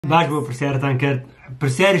باش بۆ پرسیارتان کرد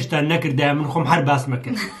پرسیاریشتان نەکردای من خۆم هەر باس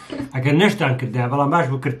مەکرد ئەگەر نەشتان کردای بەڵام باش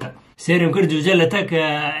بوو کردتە سێرم کرد جوجە لە تەک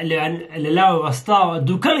لە لاوە وەستاوە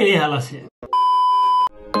دووکەڵی لێ هەڵەسێ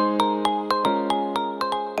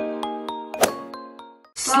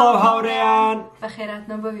سڵاو هاوڕێیان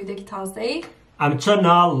بەخێراتنەوە بۆ ڤیدیۆی تازەی ئەم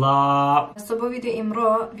چەناڵە ئەستا بۆ ڤیدیۆ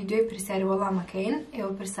ئیمڕۆ ڤیدیۆی پرسیاری وەڵامەکەین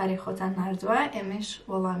ئێوە پرسیاری خۆتان ناردووە ئێمەش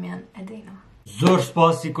وەڵامیان ئەدەینەوە زۆر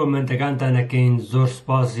سپاسی کۆمنتەکانتان ئەەکەین زۆر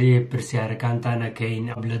سپاسی پرسیارەکانتان ئەەکەین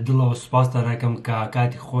لە دڵەوە سپاستان ئەەکەم کە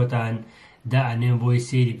کاتی خۆتان دائنێن بۆی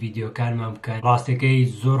سێری ڤیدیۆکانمان بکەن ڕاستەکەی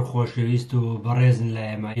زۆر خۆشەویست و بەڕێزن لە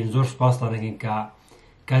ئێمە زۆر سپاستان ئەەکەین کە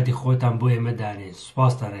کاتی خۆتان بۆ ئێمە دانێن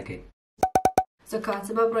سپاستان ئەەکەین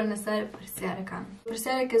زۆکاتە بە بڕۆینە سەر پرسیارەکان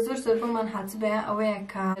پرسیارێکە زۆر بۆمان هاتبێ ئەوەیە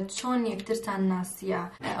کە چۆن یەکترتان ناسیە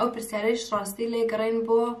ئەو پرسیارەیش ڕاستی لێ گەڕێن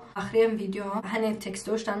بۆ ئاخرین ڤیدیۆ هەنێک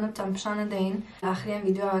تێکستۆشتان نەتان پیشانە دەین لە ئاخرین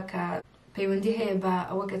ڤیدیۆ کە پەیوەندی هەیە بە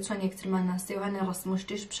ئەوە کە چۆن یەکترمان ناسی و هەنێ ڕسم و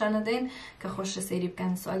شتیش پیشانە دەین کە خۆشە سەیری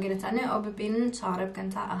بکەن سو ئەگەرتانێ ئەو ببینن چارە بکەن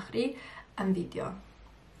تا ئاخری ئەم ڤیدیۆ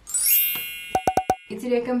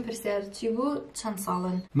ئیتر پرسیار چی بوو چەند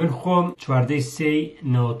ساڵن من خۆم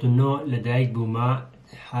 14/3/99 لەدایک بوومە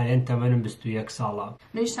حالێن تەمەنم 21 ساڵە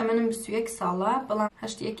منیش تەمەنم 21 ساڵە بەڵام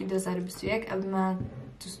 8/1/2021 ئەبمە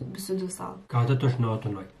 22 ساڵ کاتە تۆش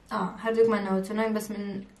 99 هەردووکمان 99 بەس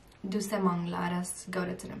من 2-3 مانگ لە ئاراز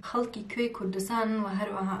گەورەترم خەڵکی کوێی کوردستان و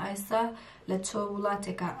هەروەها ئایستا لە چۆ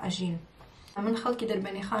وڵاتێکە ئەژین من خەڵکی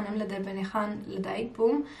دەربەنیخانم لە دەربەنیخان لەدایک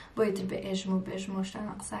بووم بۆ یتر بە ئێژم و بێژم و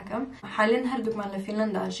شتانە قساکەم حالێن هەردووکمان لە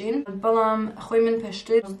فینلەندا ئەژین بەڵام خۆی من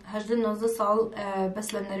پێشتر 18-19 ساڵ بەس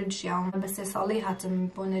لە نەرویج ژیاوم بە 3 ساڵی هاتم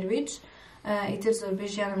بۆ نەرویج ئیتر زۆربەی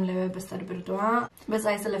ژیانم لەوێ بەسەر بردووە بەس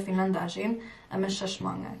ئایستا لە فینلەندا ئەژین ئەمە 6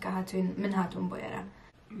 مانگە کە من هاتووم بۆ ئێرە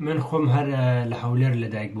من خۆم هەر لە هەولێر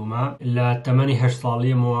لەدایک بوومە لە تەمەنی 8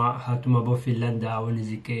 ساڵیمەوە هاتوومە بۆ فینلەندا ئەوە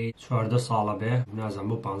نزیکەی 14 ساڵە بێ نازانم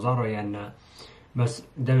بۆ 15 ڕۆیان نا بەس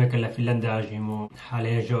دەمێکە لە فینلەندا ئاژیم و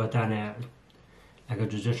حالەیە ژەوەتانە ئەگەر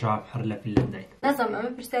جوجەشە هەر لە فینلەندای نازانم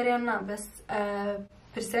ئەمە پرسیاریان نا بەس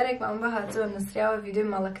پرسیارێکمان بە هاتووە نووسراوە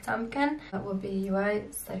ڤیدیۆی ماڵەکەتان بکەن وە بەهیوای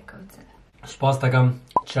سەرکەوتن سوپاس دەکەم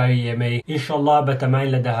چاوی ئێمەی ئینشەڵڵا بە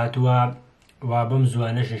تەمای لە داهاتووە و بەم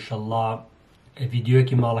زوانەش ئینشەڵڵا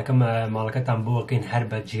ڤیدیۆکی ماڵەکەتان بۆکەین هەر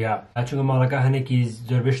بەجیا چونکە ماڵەکە هەنێکی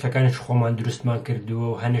زۆربەی شتەکانیش خۆمان دروستمان کردووە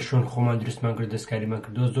و هەنێ شۆن خۆمان دروستمان کرد دەستکاریمان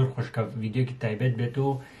کردووە زۆر خۆشکە ڤیدیۆکی تایبەت بێت و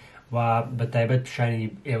بە تایبەت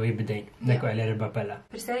پیشانی ئێوەی بدەین نەکو لێرە بەپەلا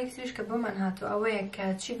پرسیارێکی تریش کە بۆمان هاتووە ئەوەیە کە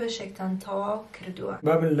چی بەشێکتان تەواو کردووە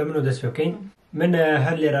با من لە منەوە دەست پێ بکەین من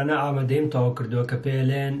هەر لێرانە ئامادەیم تەواو کردووە کە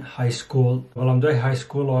پێڵێن های سکوڵ بەڵام دوای های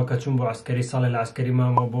سکوڵەوە کە چوون بۆ عسکەری ساڵی لە عسکەری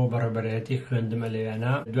مامەوە بۆ بەڕێبەرەتی خوێندمە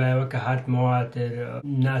لەوێنە دوایەوە کە هاتمەوە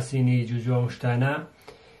ناسینی جوجۆ شتانە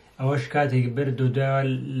ئەوەش کاتێک برد و دوایەوە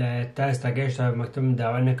لە تا ئێستا گەیشتا مەکتەبم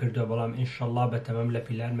داوا نەکردووە بەڵام ئینشەڵڵا بە تەمەم لە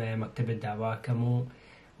پیلانمایە مەکتەبێت داواکەم و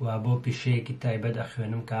بۆ پیشەیەکی تایبەت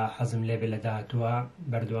ئەخوێنم کە حەزم لێبێ لە داهاتووە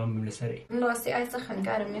بەردەوام بم لەسەری من ڕاستی ئایستا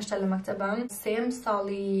خوێندکارم هێشتا لە مەکتەبام سێم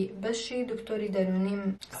ساڵی بەشی دکتۆری دەرونیم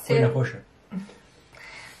خۆشە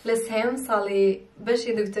لە سێم ساڵی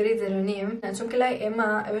بەشی دکتۆری دەرونیم چونکە لای ئێمە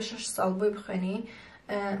ئەوە 6 ساڵ بۆی بخوێنی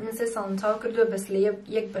من 3 ساڵم تاو کردووە بەس لە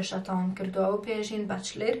یەک بەشە تاوم کردووە و پێشین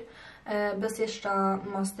بەچلر بەس هێشتا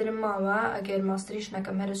ماسترم ماوە ئەگەر ماستریش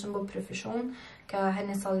نەکەم هەرچم بۆ پرۆفیشۆن کە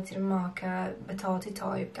هەنێ ساڵی ترم ماوە کە بە تەواوەتی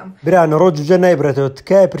تەواوی بکەم برانە ڕۆ جوجە نایبرێتەوە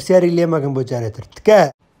تکایە پرسیاری لێ مەگەم بۆ جارێتر تکایە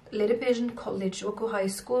لێرە پێژن کۆڵیج وەکو های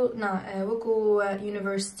سکوڵ وەکو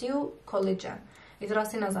یونیڤەرسیتی و کۆڵیجە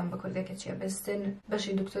ئیدڕاستی نازان بە کوردەکە چیە بەستن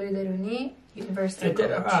بەشی دکتۆری دەرونی یونیڤەرسیتی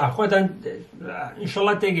خۆتان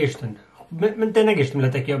ئینشەڵڵا تێگەیشتن من تێ نەگەشتم لە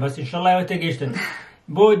تەکیە بەس ئینشەڵڵا تێگەیشتن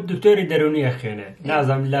بۆ دکتۆری دەرونی ئەخوێنێ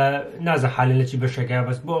نازە حالە لە چی بەشەکە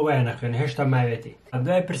بەس بۆ ئەوەیە نەخوێنێ هێشتا ماوێتی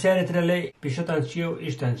دوای پرسیارێترە لەی پیشەتان چییە و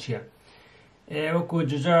ئیشتان چییە وەکو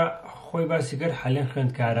جوجە خۆی باسی کرد حالێن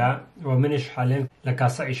خوێندکارە و منیش حالێن لە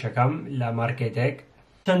کاسە ئیشەکەم لە مارکێتێک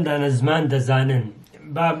چەندانە زمان دەزانن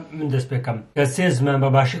با من دەست پێکەم کە 3 زمان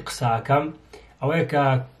بەباشی قساکەم ئەوەیە کە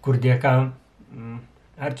کوردیەکەم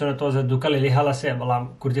هەرچەنە تۆزە دووکەڵی لێ هەڵەسێ بەڵام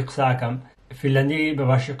کوردی قساکەم فینلەندی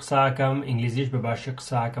بەباشی قساکەم ئینگلیزیش بەباشی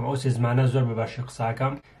قساکەم ئەو 3 زمانە زۆر بەباشی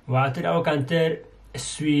قساکەم واتر ئەوکانتر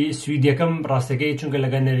سویدیەکەم ڕاستەکەی چونکە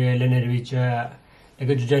لە نەرویجە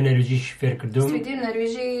لەگە جوجە نەرویجیش فێر کردوم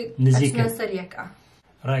نزیکە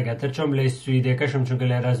ڕێگەتر چۆم لە سویدەکەشم چونکە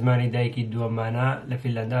لێرە زمانی دایکی دووەمانە لە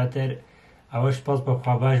فینلەنداتر ئەوەش پاس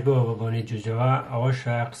بەخوا باش بووە بە بۆنی جوجەوە ئەوەش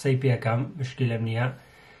قسەی پێکەم مشکلەم نییە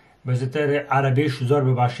بەزتر عەرەبیش زۆر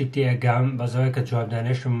بەباشی تێگەم بەزەوەی کە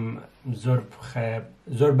جوابدانێشم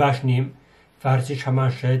زۆر باش نیم فارسیش هەمان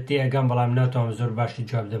شت تێگەم بەڵام ناتوانم زۆر باشی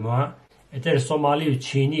جواب دەمەوە ئیتر سۆمالی و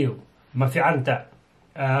چینی و مەفیعەنتە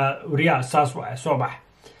وریا ساس و صبح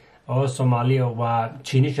او سومالیا و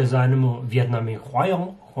چینی شزانم و ویتنامی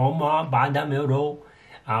خوما بعدم اورو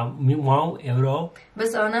میوان اورو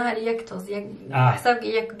بس أنا هر يك توز يك حسابك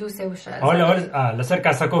يك دوسة وشا هلا لسر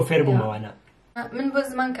كاساكو فيربو معنا من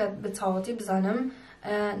بزمان كات بتعاطي بزانم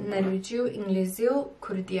نرويجي وإنجليزي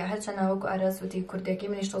وكردية هرچند وكو أراز وتي كردية كي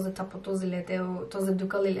منيش توز تابو توز لده و توز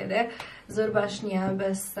دوكالي لده زور باش نيا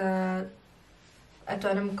بس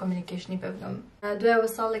أتوانم كوميونيكيشني ببنم دوای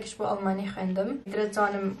وصالكش بو ألماني خوندم درت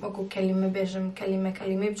زانم وكو كلمة بيجم كلمة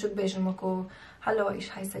بجود بيجم وكو هلو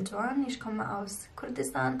إيش هايسا جوان إيش كما أوس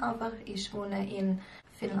كردستان أفغ إيش بونا إن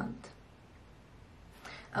فنلاند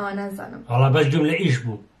أو أنا زانم والله بس جملة إيش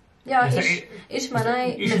بو يا إيش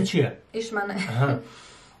معناي إيش تشيا إيش معناي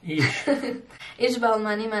إيش إيش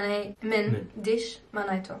بالماني معناي من ديش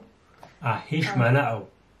معناي تو هيش معناه أو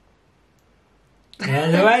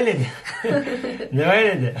يا زوالد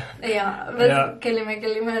زوالد يا بس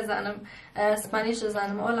كلمة زانم اسبانيش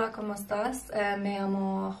زانم اولا كومو ستاس me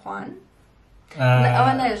llamo Juan أو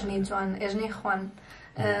أنا يجني جوان يجني خوان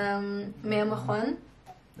me llamo Juan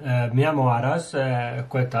me llamo Araz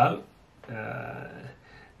 ¿qué tal?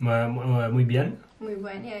 Muy bien muy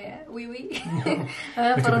buen oui oui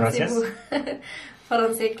gracias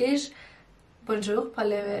français bonjour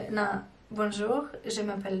parlez bonjour je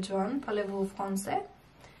m'appelle Jwan parlez-vous français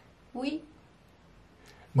oui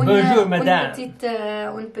bonjour madame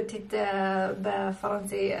une petite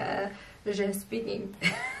français je speaking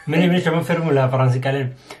مني شو فرمولا فرنسي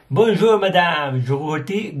كلام bonjour madame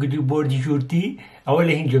جورتي قد بوردي جورتي أول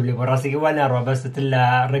هين جملة براسي وانا رو بس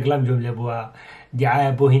تلا رجلام جملة بوا دعاية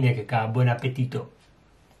بو هناك كا بون أبيتيتو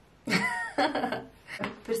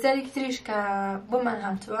برسالة كتريش كا بو من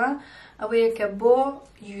هاتوا أولا كبو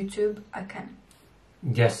يوتيوب أكن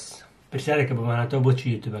يس برسالة كبو من هاتوا بو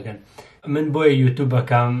يوتيوب أكن من بو يوتيوب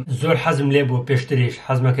أكام زور حزم ليبو بيشتريش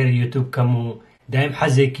حزم كري يوتيوب كمو دايم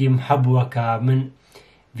حزيكي محبوة كا من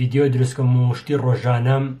فيديو دروس كمو شتي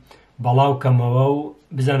روجانم بلاو كمو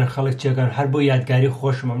بزان خلق تشيكن هر بو يادگاري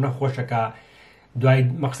خوش ممنه خوشه كا دوای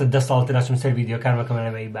مقصد 10 سال تراشم سر ویدیو کارم که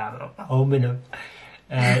من بعمل او منم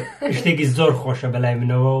اشتیگی زور خوشه بلای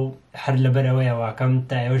منو و هر لبروی و کم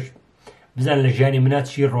تایوش بزن لجانی منات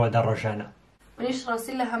شیر رو در روشانه منیش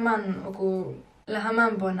راسي لهمان وكو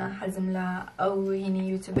لهمان بونا حزم لا او هني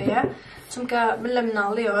يوتيوبيا چونكا من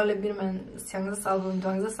منالي ولا بير من 15 سال بو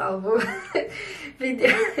 12 سال بو فيديو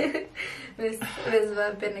بس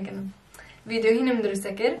بينكن فيديو هنا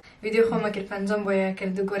مدرسة كر فيديو خو مكر فنجان بويا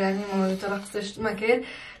كردو قراني مولو ترقصش مكر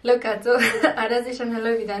لو كاتو عرازيشان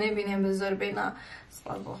هلو فيداني بينيم بزور بينا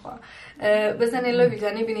سبال بوخوا بس أنا لو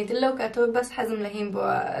فيداني بينيت لو كاتو بس حزم لهين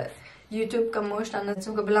بو يوتيوب كموش لأن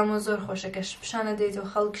تسمك بلا مزور خوشكش بشانة ديتو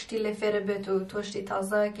خلق شتي لفير بيتو توشتي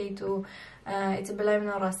تازا كيتو اتبلاي من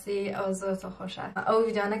راسي او زور خوشة او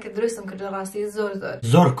فيديونا كدروسم كدو راسي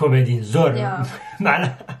زور كوميدي زور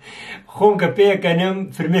معنا خوم كبيا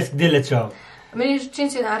كانم فرمسك ديلة شو منيش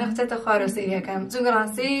چين عرفت تخارو سيريا كان زوج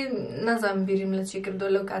راسي نظام بيريم لشي كردو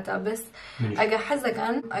لو كاتا بس اگه حزا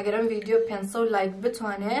كان اگرم فيديو 500 لايك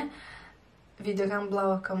بتوانه فيديو كان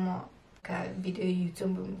بلاو كمو كفيديو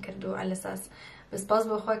يوتيوب كردو على اساس بس باز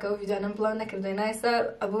بخواك او فيديو انا بلاو نكردو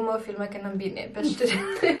نايسا ابو ما فيلم كان بيني بشتري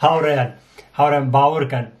هاوريان باور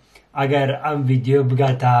كان اگر ام فيديو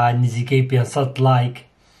بقاتا نزيكي 500 لايك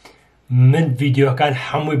من فيديو كان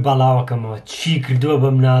حموي بلاو كمو تشي كردو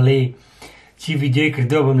بمنالي چی ویدیوی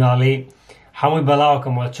کردو بمنالی هموی بلاو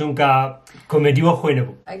کمال چون که کمدی و خوی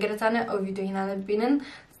نبود اگر تانه او ویدیو هینا ببینن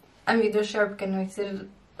ام ویدیو شیر بکن و یکسر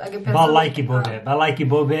با لایکی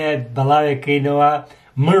بوبه بلاوی کینوا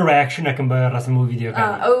من ریاکشن اکن با رسم و ویدیو کن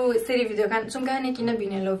او سری ویدیو کن چون که هنکی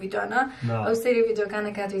نبینه لو ویدیو انا او سری ویدیو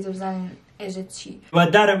کن که توی تبزن اجد چی و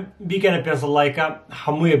دارم بیکنه 500 لایکا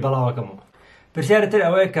هموی بلاو کمال پرسیار تر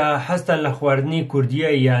اوه که هستن لخواردنی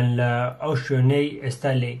کردیه یان لأوشونی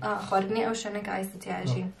استالی خواردنی اوشونی که عیستی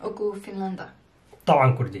عجین اکو فنلندا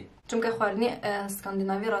طبعا کردی چون که خواردنی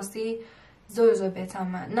اسکاندیناوی راستی زو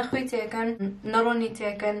بیتامه نخوی تیکن نرونی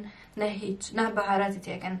تیکن نه هیچ نه بهاراتی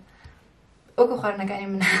تیکن اکو خواردنکانی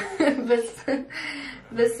من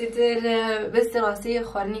بس راستی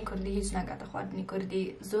خواردنی کردی هیچ نگاته خواردنی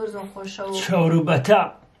کردی زور خوشه و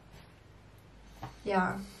شوربتا يا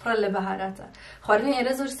برا بهاراته خواردنی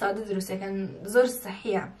ایره زور ساده دروسه کن زور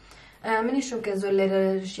صحیه منی شو که زور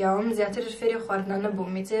لرجیام زیاتر فری خواردن نبود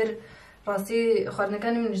میتر راستی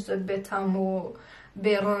خواردنکانی منی زور بیتام و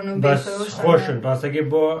بیرون و بس خوشن راستی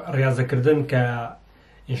با ریاضه کردن که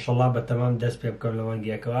انشالله به تمام دست پی بکنم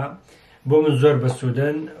لوانگیه که با من زور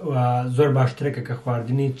بسودن و زور باشتره که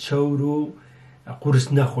خواردنی چور و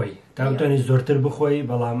قرص نخوی تا بتونی زورتر بخوی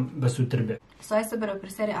بلام بسودتر به سایسە بەرەو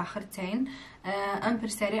پرسیاری آخر تین ئەم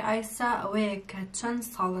پرسیاری ئایسا ئەوەیە کە چەند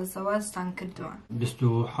ساڵە زەواجتان کردووە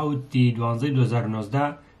 27/12/2019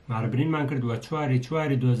 مارەبرینمان کردووە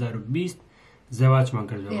 4/4/2020 زەواجمان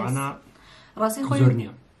کردووە وانە زۆر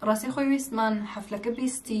نییە ڕاستی خۆی ویستمان حەفلەکە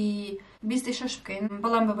 26 بکەین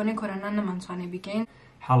بەڵام بەبنەی کۆرۆنا نەمانتوانێ بکەین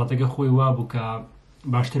حاڵەتەکە خۆی وا بوو کە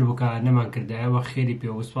باشتر بوو کە نەمان کردایەوە خێری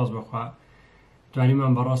پێوە سپاس بخوا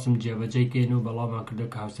توانیمان بەڕاستم جێبەجێکەین و بەڵامان کردو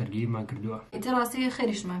کە هاوسەرگیریمان کردووە ئیتر ڕاستی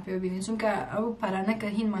خێریشمان پێوە بینین چونکە ئەو پارانەکە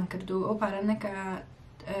هینمان کردو ئەو پارانەکە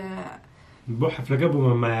بۆ حەفلەکە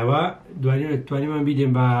بوومە مایەوە توانیمان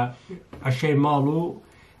بیدێن بە عەشای ماڵ و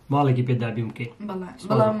ماڵێکی پێدابیم بکەین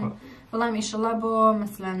بەڵام ئیشەڵا بۆ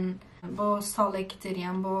مثلەن بۆ ساڵێکی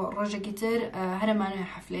تریان بۆ ڕۆژێکی تر هەرمانوێ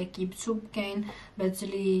حەفلەیەکی بچوو بکەین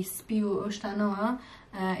بەجلی سپی و ئەو شتانەوە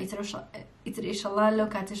ئیتر ئیشەڵا لەو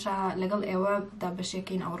کاتێشا لەگەڵ ئێوە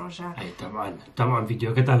دابەشێکین ئەو ڕۆژە تەمان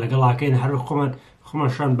ڤیدیۆکەتان لەگەڵاکەین هەر خۆمان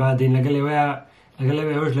شان بادەین لەگەڵ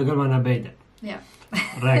ئێوەش لەگەڵمانە بەیدە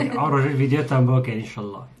ئەو ڕۆژێک ڤیدیۆتان بۆکەین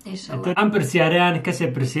ئیشەڵا ئەم پرسیاریان کەسێ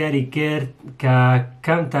پرسیاری کرد کە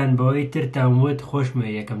کەمتان بەوەی ترتان وت خۆشمە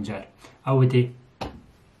یەکەم جار ئەوتی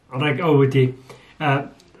ڕێک ئەوتی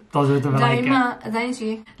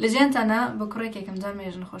داینچی لە ژیانتانە بە کوڕێک یەکەم جار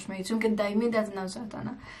مێژن خۆشمەوی چونکە دایمی دات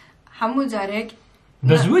ناوچاتانە هەموو جارێک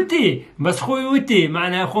بەس وتی بەس خۆی وتی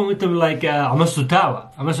معنای خۆم وتم لایکە ئەمە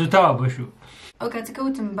سوتاوە بەشوو ئەو کاتەکە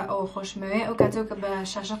وتم بە ئەوە خۆشمەوێ ئەو کاتەوە کە بە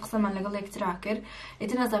شاشە قسەمان لەگەڵ یەکترا کرد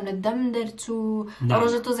ئیتر نازانم لە دەم دەرچوو ئەو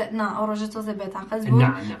ڕۆژە تۆزێ بێتاقەت بوو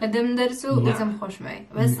لە دەم دەرچوو وتم خۆشمەوێ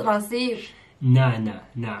بەس ڕاستی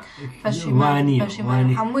وانی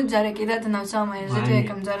هەموو جارێکی داتە ناوچاومە ێژە تۆ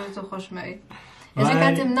یەکەم جار تۆ خۆشمەوی ێژە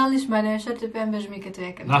کاتێ مناڵیشمانێ شەرتە پێیان بەژمی کە تۆ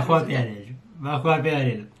یەکەم باخوا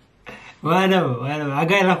پێیانێژم وانەوە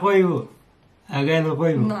ئاگای لە خۆی بوو ئاگای لە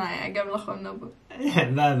خۆی بوو ئەگەم لە خۆم نەبوو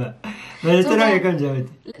بابە یەکەم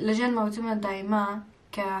جاوتی لە ژیان ماوتمە دایما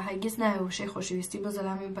کە هەرگیز ناوێ وشەی خۆشەویستی بۆ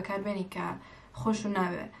زەلامی بەکاربێنی کە خۆش و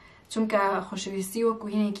ناوێ چونکە خۆشەویستی وەکو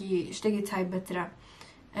هینێکی شتێکی تایبەترە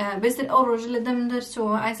بەستر ئەو ڕۆژە لە دەم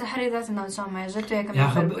دەرچەوە ئایسا هەرێداتە ناوچاومایژە تۆ یەکەم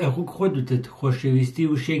خۆت وتت خۆشەویستی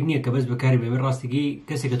وشێک نییە کە بەس بەکاری بێ ڕاستیگی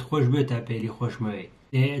کەسێکت خۆش بێت تا پێری خۆشمەوەی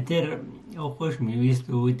تر ئەو خۆشمەویست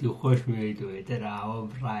و وتی و خۆشمەوەی تر ئاوە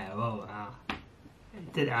بڕایەوە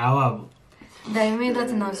تر ئاوا بوو دایمێ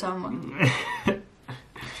داتە ناوچاومە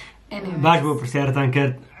باش بۆ پرسیارتان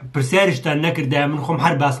کرد پرسیاریشتان نەکردای من خۆم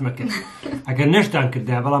هەر باسمە کرد ئەگەر نەشتان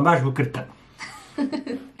کردای بەڵام باش بوو کردتە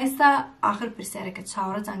ئێستا آخر پرسیارەکە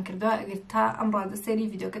چاوەڕەتان کردووە ئەگەر تا ئەم ڕادە سێری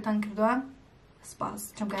ڤیدیۆکەتان کردووە سپاس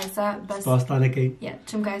چونکە ئێستا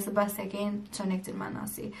باسێکەین چۆن یەکترمان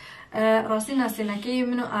ناسی ڕاستی ناسیێنەکەی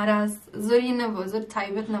من و ئاراز زۆری نەبوو زۆر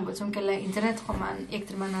تایبەت نەبوو چونکە لە ئینتەرنێت خۆمان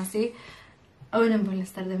یەکترمان ناسی ئەو نەبوو لە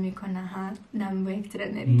سەردەمی کۆناهات نام بۆ یەکترە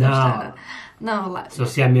نەری ناوەڵات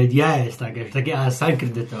سۆسیال مێدیایە ئێستا گەشتەکەی ئاسان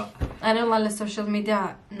کردێتەوە ئەرە وڵا لە سۆشیال میدیا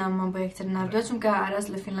ناممان بۆ یەکتر ناردووە چونکە ئاراز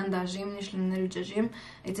لە فینلەندا ژیم نیش لە نەرویجە ژیم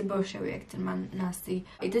ئیتر بەو شێوە یەکترمان ناستی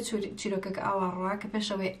ئیتر چیرۆکەکە ئاوا ڕوا کە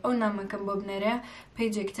پێشەوەی ئەو نامەکەم بۆ بنێرە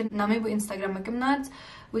پەیجێکتر نامەی بۆ ئینستاگرامەکەم نات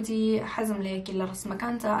وتی حەزم لە یەکی لە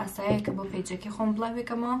ڕسمەکان تا ئاساییە کە بۆ پەیجێکی خۆم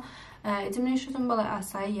بڵاوێکەمەوە ئیتر منیشتم بەڵێ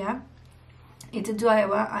ئاساییە ئیتر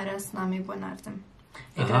دوایەوە ئاراز نامی بۆ ناردم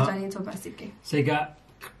ئێتراتوانی تۆ باسی بکەی سێگا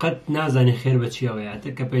قەت نازانی خێر بە چیەوەیە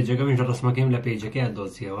کە پەیجەکە منش ڕسمەکەیم لە پەیجەکەی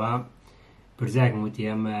دۆزیەوە پرزایکم وتی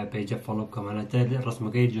ئەم پەیجە فۆڵۆ بکەمانەتە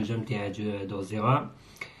ڕسمەکەی جۆجەم تیا دۆزیەوە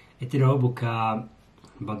ئیترەوە بوو کە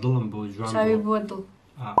بەدڵم بۆ جوان بووە دڵ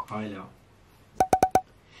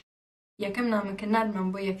یەکەم نامەکە نادمان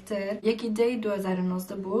بۆ یەکتر یەکی دەی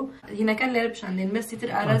 2019 بوو هینەکان لێرە پیشاندێن بەستیتر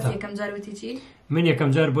ئاراز یەکەم جار وتی چی؟ من یەکەم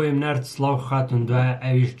جار بۆیم نارد سڵاو خاتون دوای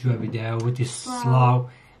ئەویش جوابیدایە وتی سڵاو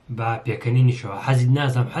بە پێکەنینیشەوە حەزیت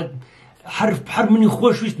نازم هەر منی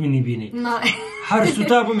خۆشویست منی بینی هەر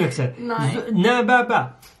سوتا بووم یەکسەر نا بابا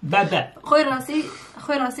خۆی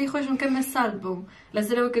ڕاستی خۆشم کەمە سال بووم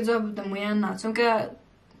لەسەرەوە کە جواب بدەم ویان نا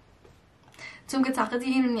چونکە تااقەتی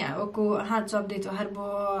هین نییە وەکو هات جواب دێتەوە هەر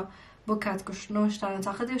بۆ کاتکوشتنەوە شتانە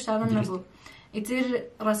تااقەتی شتانە نەبوو ئیتر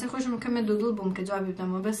ڕاستی خۆشم کەمە دوودڵ بووم کە جوابی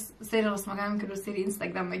بدەمەوە بەس سەیری ڕسمەکانم کرد و سەیری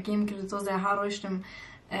ئینستاگرامەکەیم کرد تۆزای هاڕۆیشتم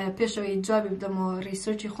پێشەوەی جوابی بدەمەوە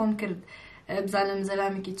ریسۆرچی خۆم کرد بزانم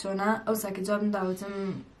زەلامێکی چۆنە ئەوسا کە جوابم داوتم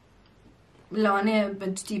لەوانەیە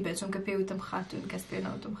بەجدی بێت چونکە پێوتم خاتون کەس پێ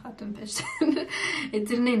نەوتم خاتون پێش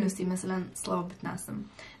ئیتر نەینووسی مەسەلەن سڵاو بتناسم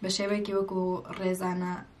بە شێوەیەکی وەکو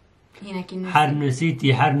ڕێزانە هەر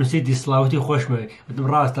نووسیتی سڵاوتی خۆشمەوەی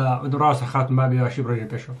ڕاستە خاتم بابی واشی بڕێژە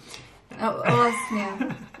پێشەوە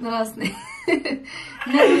ڕاست نییە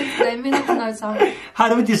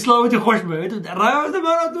هەروتی سڵاوتی خۆش بێت ڕاوەستە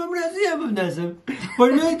باڕات مناسیە بناسم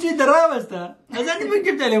خۆشمەوەی چی دەڕاوەستە ئەزانی من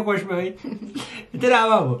گفتە لێ خۆشمەوەی تر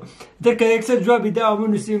ئاوا بوو تر کە یەکسەر جوابی داوە من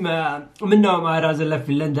نووسیم من ناوم ئارازە لە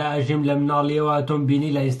فینلەندا ئەژیم لە مناڵیەوە تۆم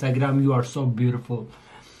بینی لە ئینستاگرام you are so beautiful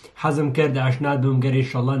حەزم کرد ئاشنات بم گەر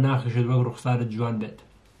ئینشەڵڵا ناخشت وەک ڕوخسارت جوان بێت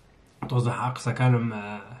تۆزە قسەکانم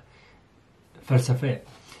فەلسەفەیە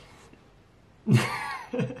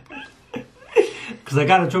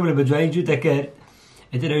قسەکانم چۆم لە بەجوانی جوتە کرد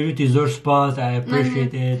ئیتر ئەژوتی زۆر سپاس I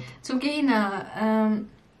appreciate it چونکە ئینە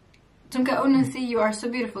چونکە ئەو نووسی you are so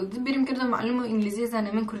beautiful بیرم کردە معلومە ئینگلیزی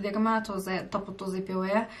زانێ من کوردەکەم تۆزە تەپ و تۆزی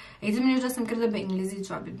پێوەیە ئیتر منیش دەستم کردە بە ئینگلیزی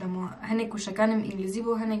جوابی بدەمەوە هەنێک کوشەکانم ئینگلیزی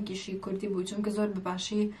بوو هەنێکیشی کوردی بوو چونکە زۆر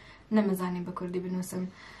بەباشی نەمەزانی بە کوردی بنووسم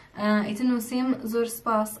ئیتر نووسیم زۆر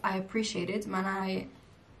سپاس I appreciate it مانای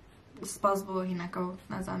سپاس بۆ هینەکە و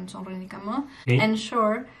نازانم چۆن ڕێنیکەمەوە and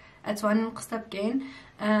sure ئەتوانین قسە بکەین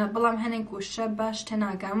بەڵام هەنێک وشە باش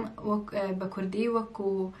تێناگەم بە کوردی وەکو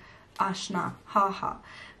ئاشنا هاها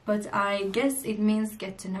but I guess it means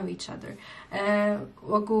get to know each other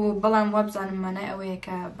وەکو بەڵام وابزانم مانای ئەوەیە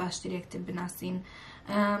کە باشتر یەکتر بناسین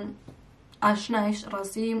ئاشنایش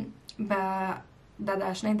ڕاستی بە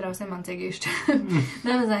داداشنای دراوسێمان تێگەیشت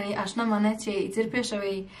نەمەزانی ئاشنامانە چێ ئیتر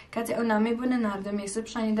پێشەوەی کاتی ئەو نامەی بوونە ناردەم یەکسەر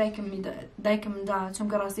پیشانی دایکمدا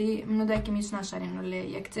چونکە ڕاستی من و دایکم هیچ ناشارین لێ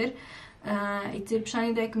یەکتر ئیتر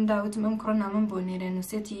پیشانی دایکمدا وتم ئەم کوڕە نامەم بۆ نێرێ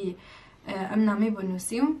نووسێتی ئەم نامەی بۆ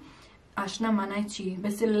نووسیم ئاشنامانای چی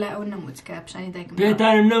بەسێ لە ئەو نەموت کە پیشانی دایکم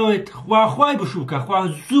پێتانم نەوت خواخوای بشووکە خوا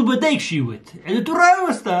زوو بە دایکشی وت تو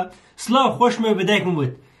ڕاوەستە سڵاو خۆشمە بە دایکم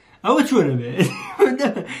وت ئەوە چۆنە بێت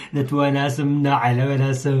نەتوان ناسم ناعەلەوە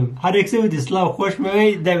ناسم هەرێکسە وتی سڵاو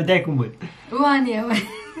خۆشمەوەی دایکم وت وانە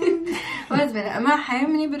واز بێنە ئەمە حەیە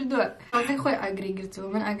منی بردووە ڕاتەی خۆی ئاگری گرتووە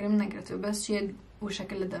من ئاگرم نەگرتووە بەس چیە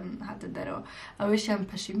وشەکە لە دەم هاتە دەرەوە ئەوەشیان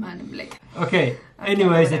پەشیمانم لێ ئۆکەی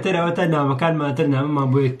ئەنیوایز ئەتر ئەوەتە نامەکانمانتر نامەمان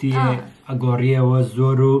بۆ یەکتی ئەگۆڕیەوە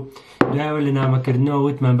زۆر و دوایەوە لە نامەکردنەوە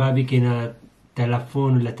وتمان بابیکەینە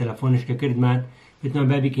تەلەفۆن و لە تەلەفۆنشکە کردمان وتمان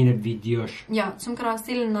بابیکەینە ڤیدیۆش یا چونکە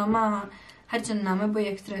ڕاستی لە نامە هەرچەند نامە بۆ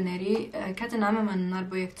یەکترە نێری کاتە نامەمان نار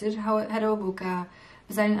بۆ یەکتر هەرەوە بوو کە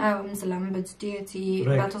بزانین ئایا ئەم زەلامە بەجددیەتی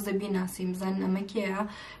با تۆزە بیناسیم بزانین ئەمە کێیە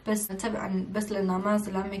بەس تەبعەن بەس لە نامە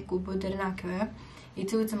زەلامێک و بۆ دەرناکەوێ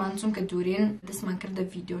ئیتر وتمان چونکە دوورین دەستمان کردە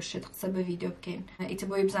ڤیدیۆ شت قسە بە ڤیدیۆ بکەین ئیتر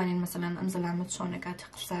بۆی بزانین مەسەلەن ئەم زەلامە چۆنە کاتی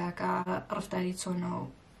قسەکە ڕەفتاری چۆنە و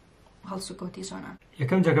هەڵس و کەوتی چۆنە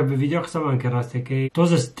یەکەم جاکە بە ڤیدیۆ قسەمان کە ڕاستەکەی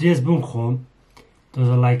تۆزە سترێس بووم خۆم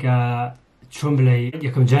تۆزە لایکە چۆن بڵێ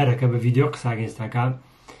یەکەم جارەکە بە ڤیدیۆ قساکە ئینستاکە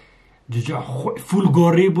جوجا فول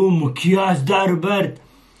گۆڕی بووم مکیاج داروبەرد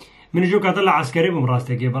منیش ئەو کاتە لە عەسکەری بووم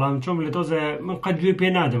ڕاستەکەی بەڵام چۆن بڵێ تۆزە من قەت گوێ پێ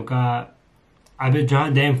نادەم کە عەبێت جوان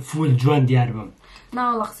دایم فول جوان دیار بم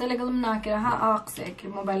ناوەڵە قسەی لەگەڵم ناکرا ها ئاوا قسەیە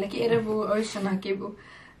کرد مۆبایلەکە ئێرە بوو ئەوەی شەناکەی بوو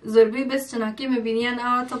زۆربەی بەس شەناکەی مەبینیان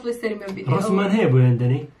ئاوا تەپڵی سەری مەبینی ڕسمان هەیە بۆ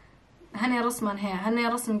هێندەنی هەنێ ڕسمان هەیە هەنێ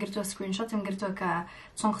ڕسم گرتووە سکرینشۆتم گرتووە کە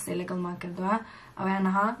چۆن قسەی لەگەڵمان کردووە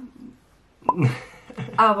ئەویانەها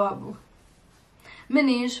ئاوا بوو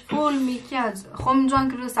منیش فۆل میکیاج خۆم جوان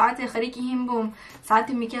کردو ساعتی خەریکی هیم بووم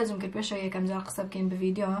ساعتی میکیاجم کرد پێشەوە یەکەم جار قسە بکەین بە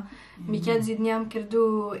ڤیدیۆ میکیاج زیدنیام کردو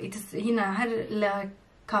هینە هەر لە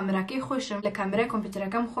کامێراکەی خۆشم لە کامێرای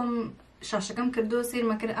کۆمپیوتەرەکەم خۆم شاشەکەم کردو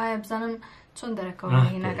سیرمە کرد ئایا بزانم چۆن دەرەکەوە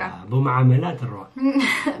هینەکە بۆ معاملات ڕۆ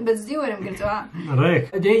بەزدی وەرم گرتووە ڕێک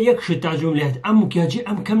دێ یەک شت تاجۆم لێت ئەم مکیاجی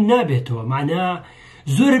ئەم کەم نابێتەوە معنە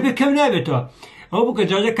زۆر بێ کەم نابێتەوە ئەو بوو کە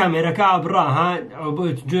جاجە کامێرەکە ئابڕا ها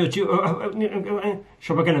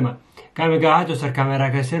شەبەکە نەما کامێگا هاتۆ سەر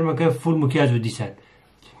کامێراکە سێرمەکە فول مکیاج و دیسان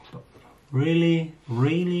really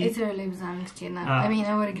ئیتر لێ بزانم چێنە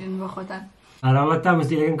ئەمینە وەرگرن بۆ خۆتان ئاراوەت تا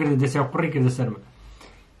مەستیلەکەم کردە دەستیا قوڕی کردە سەرمە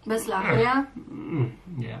بەس لە ئاخریا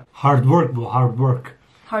hard work بوو hard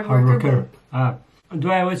worker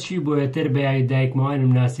دوایەوە چی بۆیە تر بە یاری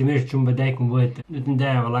دایکمەوانم ناسیمێش چوون بە دایکم بۆێت وتم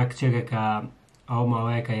دایە وەڵا کچێکە کە ئەو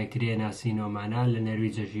ماوەیە کە یەکتریە ناسینەوەمانە لە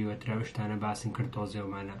نەرویجە ژیوەترا شتانە باسم کرد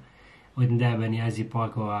تۆزێومانە وتم دایە بە نیازی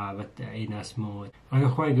پاکەوە ئەی ناسمەوە ئەگە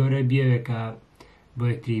خۆی گەورە بیەوێ کە بۆ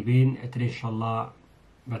یەکتری بین ئەتر ئینشەڵڵا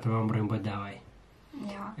بەتەمام بڕێن بۆ داوای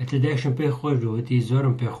ئەتە دایکشم پێی خۆش بووتی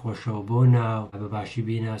زۆرم پێ خۆشەوە بۆ ناو بەباشی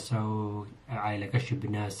بیناسە و عایلەکەشی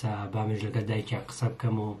بناسە بامێژ لەگە دایکیا قسە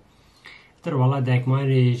بکەم و تر وەڵا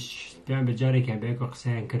دایکمانیش پێیان بە جارێکیان بەیەکۆ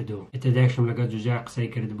قسەیان کردو ئێتە دایکشم لەگە دوجار قسەی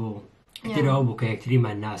کرد بوو ئیتر ئەو بوو کە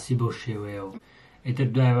یەکتریمان ناسی بۆ شێوەیە و ئیتر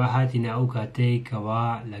دوایەوە هاتینە ئەو کاتەی کەوا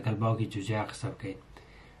لەگەڵ باوکی جوجار قسە بکەین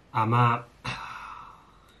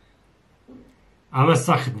ئەمە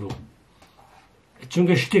سەخت بوو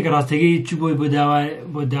چونکە شتێک ڕاستەکەی چ بۆی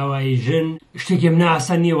بۆ داوای ژن شتێکی منە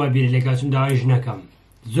ئاسان نییە وا بیرە لێکا چون داوای ژنەکەم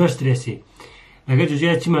زۆر سترێسی لەگە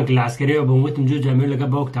جوجێ چیمان کرد لە عسکەریەوە بۆم وتم جوجە مێ لەگە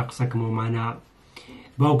باوک تا قسەکەمەوەمانە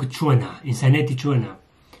باوکت چۆنە ئینسانێتی چۆنە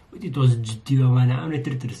وتی تۆز جددیوەمانە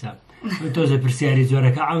ئەوەتر ترسە تۆزە پرسیاری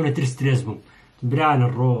زۆرەکە ئەوەتر سترێس بووم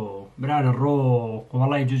برانە ڕۆ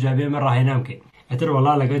وەڵی جوجە بێمە ڕاهێنام کەین ئەتر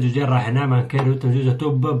وەڵا لەگە جوجێ ڕاهێنامان کرد وتم جوجە تۆ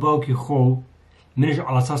بە باوکی خۆ منش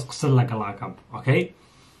ئەڵەساس قسە لەگەڵاکەم ئۆکەی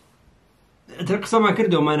ئەتر قسەمان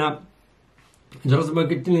کردەوەمانە جرس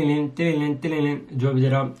بقى تلين جواب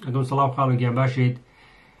درا أقول صلاة وخالو جام باشيد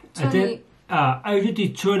أجتي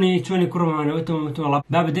تشوني كرمان وتم والله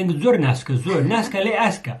باب دنگ زور ناسك لي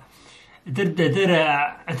أسكا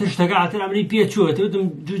ترشتقع ترى بيت شو تودم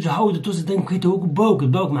جوج هاود توس دنگ كيتو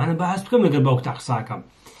باوك معنا بحس كم نقدر باوك تحصاكم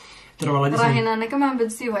ترى والله راهنا أنا كمان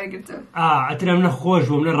بدسي واي قلت ترى من خوش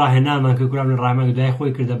ومن راهنا ما كل من راهنا ده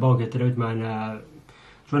خوي كده باوك ترى معنا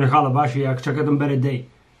شوني خاله باشي أكشكتم بردي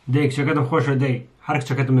ديك شكتم خوش دي حرك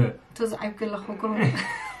شكتم تزعب كل أخوكم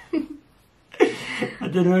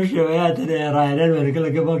أتر شويات رايرين ولا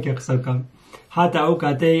كل قباك يقصكم حتى أو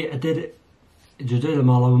كاتي أتر جوجل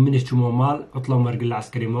ماله منش شو مال أطلع مرق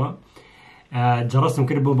العسكري ما جرسم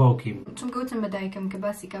كربو باوكي شو قلت بدايكم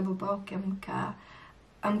كباسي كابو باوكم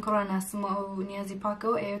أم كورونا سمو نيازي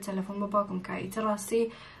باكو أيو تلفون باباكم كاي تراسي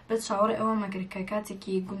بتشاور أول ما كركاتي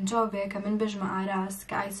كي جنجاوبه كمن بجمع أراز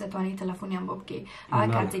كاي ستواني تلفوني عم ببكي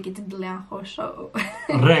كاتي كي تدلي عن خوشة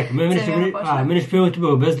ريك منش بيوت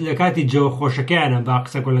بو بس لكاتي جو خوشة كأنا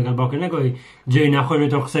باقسا كل قلبك نقول جاي ناخذ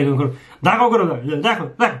وتقصي يقول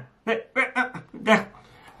داخل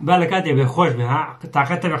بالكاتي بخوش بها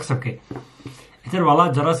طاقته بحسبك ترى والله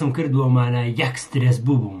جراسم كردو معنا ياك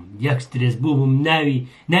ستريس بوبم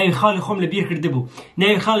ناوي خالي خم لبير كردبو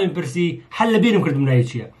ناوي خالي برسي حل بينهم كردم ناوي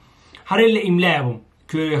شيء حري اللي إملاهم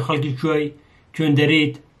كي خالتي شوي كون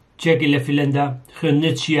دريت تشيك إلا فنلندا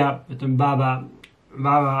خنت شيء بابا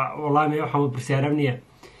والله ما يوحى برسيارة منيا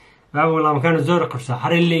بابا والله ما كانوا زور قرصة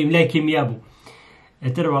حري اللي إملا كيميابو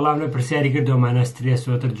ترى والله من برسياري كردو معنا ستريس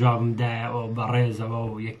وترجعوا مدا أو بريز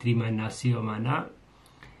أو يكترمان ناسي ومعنا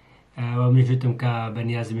ومن جوتم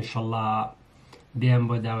كبنيازم إن شاء الله بيان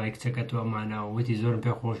بودا ويكتكتوا معنا وتي زور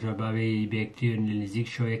بيخوش بابي بيكتير نزيك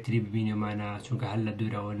شو يكتري ببيني معنا چونك هلا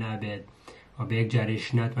دورة ونابد وبيك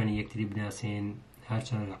جاريش ناتماني يكتري بناسين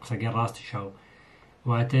هرچان قصاقي راست شو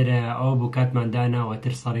واتر او بوكات من دانا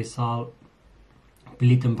واتر صاري صال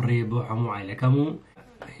بليتم بريبو حمو عائلة كمو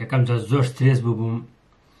يكم زور ستريس بوبوم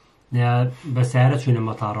بسعرت شو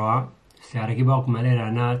نمطاروا سعرك باقم عليه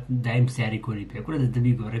أنا دايم سعري كوري بيه كل ده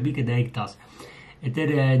تبيكو ربيك دايك تاس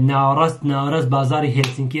إتر ناورست بازاري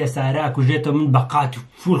هلسنكي سعره كوجيته من بقات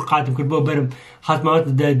فول قاتم كل بو برم خاص ما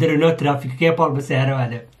درنوت ترافيك كي بال بسعره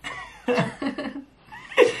هذا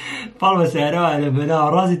بال بسعره هذا بنا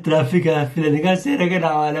راسي ترافيك في النقاش سعره كده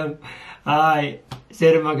عالم هاي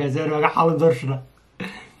سعر ما حال درشنا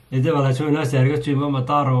إذا والله شو ناس سعره شو ما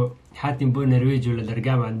مطارو حتى بون نرويج ولا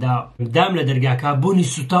درجام عندها قدام لدرجة كابوني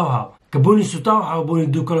سوتاوها وبوني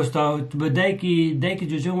دوكلو ستاو دايكي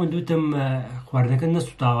جوجو دوتم خوارنا كنا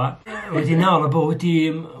سوتاوا وتي ناولا بو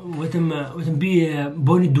وتم بي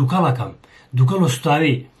بوني دوكلو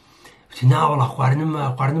ستاوي وتي ناولا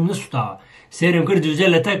خوارنا من سوتاوا سيرم كرد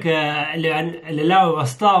جوجلتك اللي لاو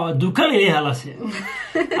وسطاوا دوكلي ليها لاس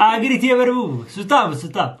قريت يا بربو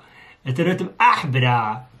سوتاب اترتم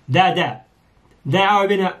احبرا دا او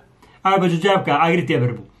بنا ابو جوجابك قريت يا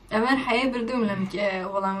بربو أمان حياة بردوم لمك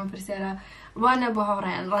والله ما برسالة وانا بو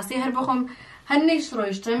هورين راسي هربخم هنيش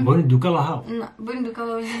رويشتم بوني دوكلا هاو بوني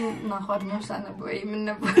دوكلا ناخذ نفس أنا بوي من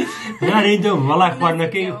نبو لا ريدوم والله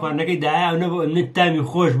خوارنا كي دعاء ونبو من التامي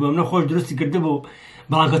خوش بو من خوش درستي كردبو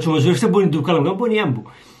بلانكا شو مزورشت بوني دوكلا بوني ينبو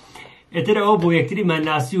اترى أبو يكتري مع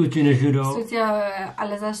ناسي وتنجرو صوتيا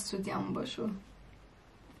على زاش صوتيا مباشو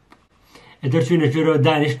اترى تنجرو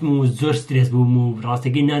دانشت مو زور ستريس بو مو راسي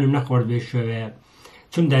كي نانو نخورد بيشوه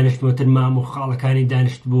چون دانشت بو ترمام و خالكاني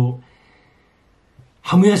دانشت بو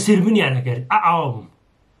همو ياسير مني على كرد أعوام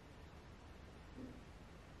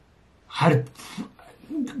هر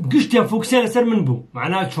قشتيان فوكسيان سر من بو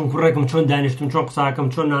معناه چون كراكم چون دانشتم چون قصاكم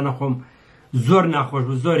چون نانخوم زور ناخوش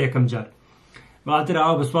بو زور يكم جار باتر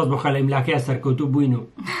عاو بسواز بو خال املاكي اثر كوتو بوينو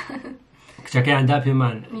كشاكي عندها في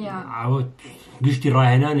مان عاو قشتي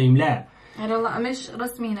راهنان املاء هلا والله مش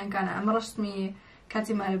رسمي هنا كان أما رسمي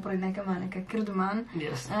كاتي مالي برينا كمان ككردمان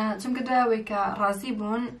چون كدواوي كرازي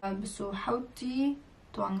بون بسو حوتي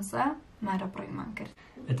توانسا مارا بريمان كرد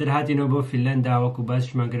اتر هاتينو بو فنلندا وكو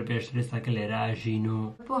باش ما قرب يشتريسا كاليرا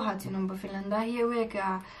جينو بو هاتينو بو فنلندا هي ويك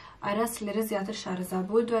عرس لرزيات شارزا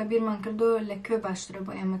بود و بير من كردو لكو باشترو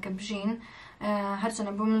بو اما كبجين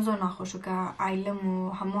هرچنه بو من زور ناخوشو كعيلم و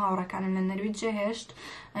همو هاورا كانن لنرويج جهشت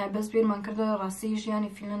بس بير من كردو راسي جياني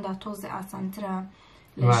فنلندا توزي آسانترا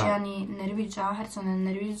لە ژیانی نەرویجا هەرچەندە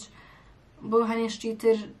نەرویج بۆ هەنێشتی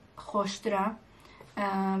تر خۆشترە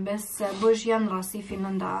بەس بۆ ژیان ڕاستی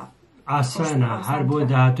فینلەندا ئاسانە هەر بۆ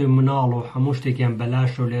داهاتوی مناڵ و هەموو شتێکیان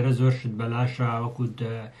بەلاشە و لێرە زۆر شت بەلاشە وەکو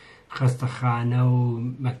خەستەخانە و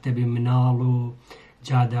مەکتەبی مناڵ و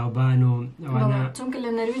جاداوبان و ئەوانە چونکە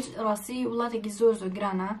لە نەرویج ڕاستی وڵاتێکی زۆر زۆر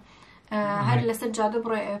گرانە هەر لەسەر جادە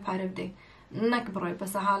بڕۆی ئەوێ پارە بدەی نەک بڕۆی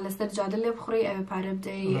بەسەها لەسەر جادە لێ بخڕی ئەوێ پارە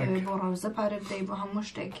بدەی ئەوێ بۆ ڕەوزە پارە بدەی بۆ هەموو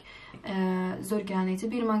شتێک زۆر گرانەیتە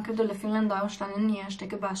بیرمان کردو لە فینلەندا ئەو شتانە نییە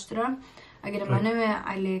شتێکە باشترە ئەگەر ئەمانەوێ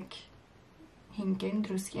ئایلێک هینکەین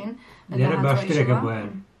دروستکەین لێرە باشترێکە بۆیان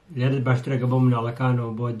لێرە باشترێکە بۆ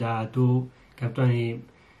مناڵەکانەوە بۆ داهاتوو کە بتوانی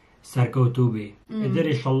سەرکەوتوو بێ ئیدەر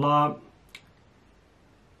ئینشەڵڵا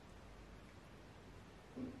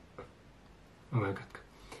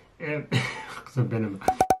قسە بێنەمە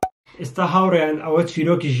ئێستا هاوڕێیان ئەوە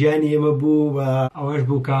چیرۆکی ژیانی ئێمە بوو و ئەوەش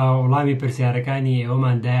بوو کە وەڵامی پرسیارەکانی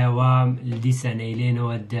ئێوەماندایەوە دیسان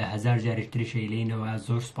ئەیلێنەوە 10,000 جارێک تریش ئەیلێنەوە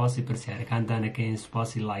زۆر سوپاسی پرسیارەکانتان دەکەین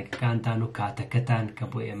سوپاسی لایکەکانتان و کاتەکەتان کە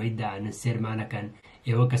بۆ ئێمەی دانن سێرمانەکەن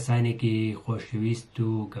ئێوە کەسانێکی خۆشەویست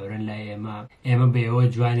و گەورن لای ئێمە بە ئێوە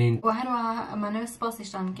جوانین و هەروەها ئەمانەوە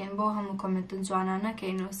سپاسیشتان بکەین بۆ هەموو کۆمنت جوانانە کە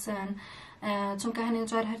ئینووسن چونکە هەنێ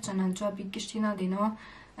جار هەرچەندە جوابی گشتی نادینەوە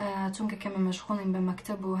چونکە کەمە مەشغوڵین بە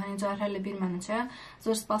مەکتەب و هەنێ جار هەر لە بیرمانەچێ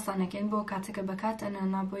زۆر سپاسانەکەین بۆ کاتێکە بەکاتەنە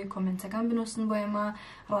نابۆی کۆمنتەکان بنووسن بۆ ئێمە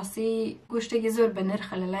ڕاستی گوشتێکی زۆر بە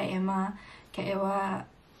نرخە لە لای ئێمە کە ئێوە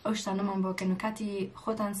ئەو شتانەمان بۆکەن و کاتی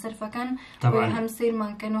خۆتان سەرفەکەن بۆی هەم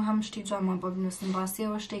سیرمانکەن و هەم شتی جوانمان بۆ بنووسن ڕاستی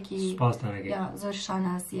ئەوە شتێکی زۆر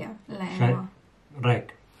شانازیە لای ئێمە ڕێک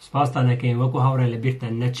سپاسانەکەین وەکو هاوڕێ لە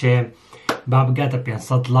بیرتان نەچێ با بگاتە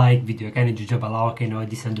 500 لایک ڤیدیۆکانی جوجە بەڵاوەکەینەوە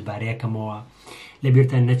دیسان دووبارەیەکەمەوە لە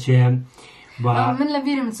بیرتان نەچێ من لە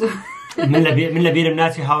بیرم چوو من لە بیرم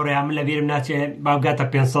ناچێ هاوڕێیان من لە بیرم ناچێ با بگاتە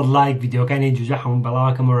 500 لایک ڤیدیۆکانی جوجە هەموو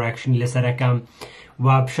بەڵاوەکەمەوە ڕاکشنی لەسەرەکەم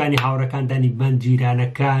و پیشانی هاوڕەکاندانی بند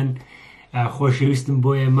جیرانەکان خۆشەویستم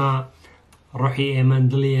بۆ ئێمە ڕۆحی ئێمەن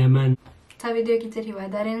دڵی ئێمەن تا ڤیدیۆکی تر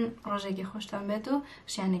هیوادارین ڕۆژێکی خۆشتان بێت و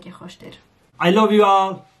ژیانێکی خۆشتر I love you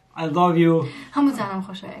all I love you هەمووتانم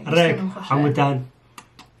خۆشەوێت ڕێک هەمووتان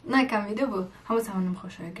ناکام ڤیدیۆ بوو هەمووتانم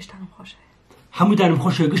خۆشەوێت گشتانم خۆشەوێت هەمووتانم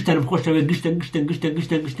خۆشەوێت گشتانم خۆشەوێت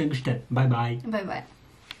گشتن بای بای